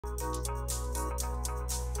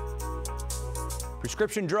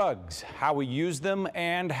Prescription drugs, how we use them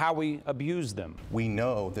and how we abuse them. We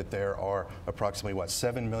know that there are approximately,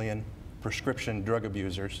 7 million prescription drug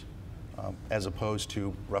abusers as opposed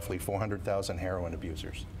to roughly 400,000 heroin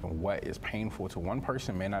abusers. What is painful to one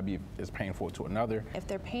person may not be as painful to another. If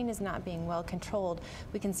their pain is not being well controlled,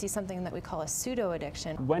 we can see something that we call a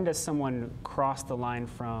pseudo-addiction. When does someone cross the line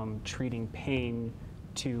from treating pain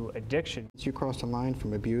to addiction? Once you cross the line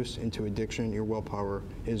from abuse into addiction, your willpower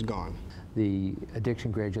is gone. The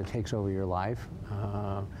addiction gradually takes over your life.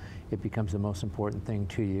 It becomes the most important thing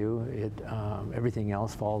to you. Everything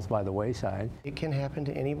else falls by the wayside. It can happen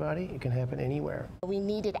to anybody. It can happen anywhere. We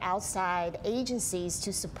needed outside agencies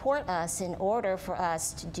to support us in order for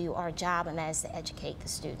us to do our job, and that is to educate the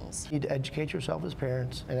students. You need to educate yourself as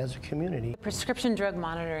parents and as a community. Prescription drug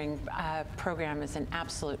monitoring program is an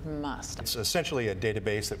absolute must. It's essentially a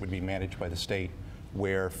database that would be managed by the state,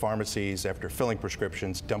 where pharmacies, after filling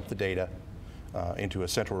prescriptions, dump the data into a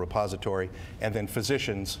central repository, and then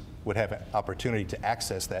physicians would have an opportunity to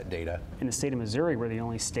access that data. In the state of Missouri, we're the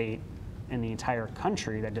only state in the entire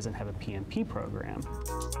country that doesn't have a PMP program.